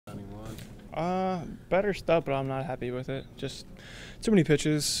Better stuff, but I'm not happy with it. Just too many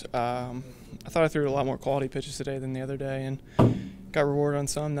pitches. I thought I threw a lot more quality pitches today than the other day, and got rewarded on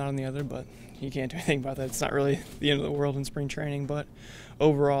some, not on the other. But you can't do anything about that. It's not really the end of the world in spring training. But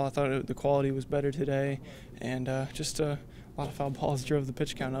overall, I thought the quality was better today, and just a lot of foul balls drove the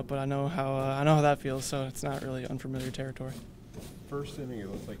pitch count up. But I know how that feels, so it's not really unfamiliar territory. First inning, it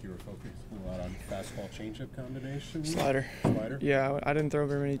looked like you were focusing a lot on fastball changeup combination. Slider. Slider? Yeah, I didn't throw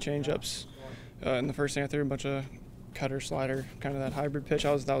very many changeups. In the first inning, I threw a bunch of cutter, slider, kind of that hybrid pitch.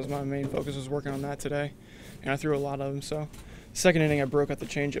 That was my main focus, was working on that today, and I threw a lot of them. So, second inning, I broke out the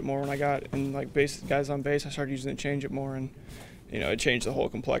changeup more when I got in guys on base. I started using the changeup more, and it changed the whole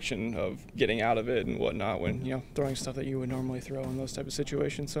complexion of getting out of it and whatnot when throwing stuff that you would normally throw in those type of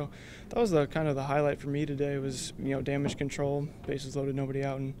situations. So that was the kind of the highlight for me today was damage control, bases loaded, nobody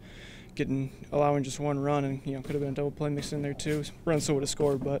out, and allowing just one run, and could have been a double play mixed in there too. Runs still would have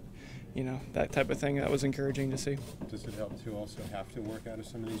scored, but that type of thing, that was encouraging to see. Does it help to also have to work out of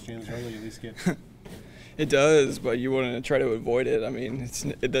some of these jams early, at least get? It does, but you want to try to avoid it. I mean, it's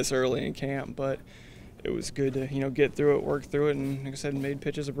this early in camp, but it was good to get through it, work through it, and like I said, made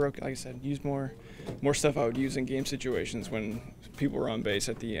pitches a broke. Like I said, use more stuff I would use in game situations when people were on base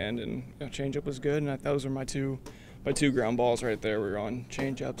at the end, and changeup was good, and those were my two ground balls right there. We were on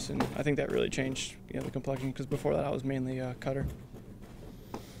changeups, and I think that really changed the complexion, because before that I was mainly cutter.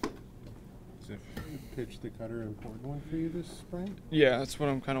 Is it pitch the cutter an important one for you this spring? Yeah, that's what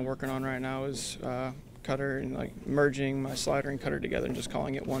I'm kind of working on right now is cutter, and merging my slider and cutter together and just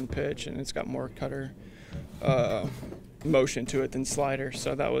calling it one pitch, and it's got more cutter motion to it than slider.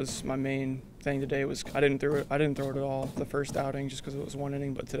 So that was my main thing today. Was I didn't throw it at all the first outing just because it was one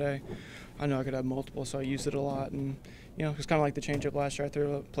inning, but today I know I could have multiple, so I used it a lot. And it's kind of like the changeup last year. I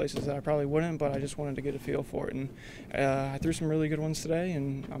threw it places that I probably wouldn't, but I just wanted to get a feel for it, and I threw some really good ones today,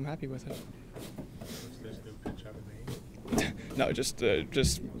 and I'm happy with it. There's no pitch out of the No,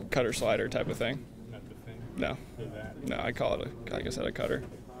 just cutter slider type of thing. Not the thing. No, I call it like I said, a cutter.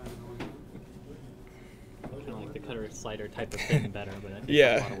 Kind of like the cutter slider type of thing better, but I think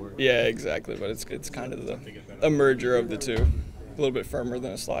Yeah, it's a lot of work. yeah, exactly. But it's kind of a merger of the two. A little bit firmer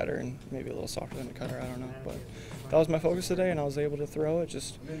than a slider and maybe a little softer than a cutter. I don't know, but that was my focus today, and I was able to throw it.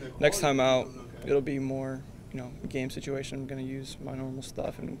 Just next time out, it'll be more game situation. I'm going to use my normal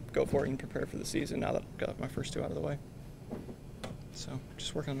stuff and go for it and prepare for the season now that I've got my first two out of the way. So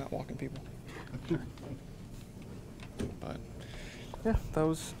just working on not walking people. But yeah, that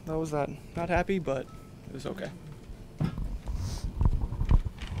was that. Not happy, but it was okay.